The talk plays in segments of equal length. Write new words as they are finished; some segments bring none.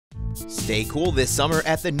Stay cool this summer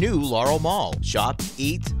at the new Laurel Mall. Shop,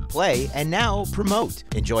 eat, play, and now promote.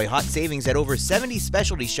 Enjoy hot savings at over 70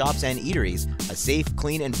 specialty shops and eateries, a safe,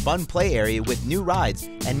 clean, and fun play area with new rides,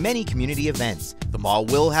 and many community events. The mall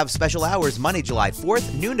will have special hours Monday, July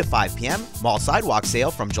 4th, noon to 5 p.m., mall sidewalk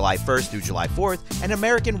sale from July 1st through July 4th, and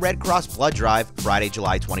American Red Cross Blood Drive Friday,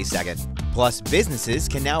 July 22nd. Plus, businesses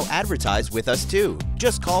can now advertise with us too.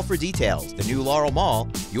 Just call for details. The new Laurel Mall,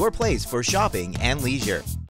 your place for shopping and leisure.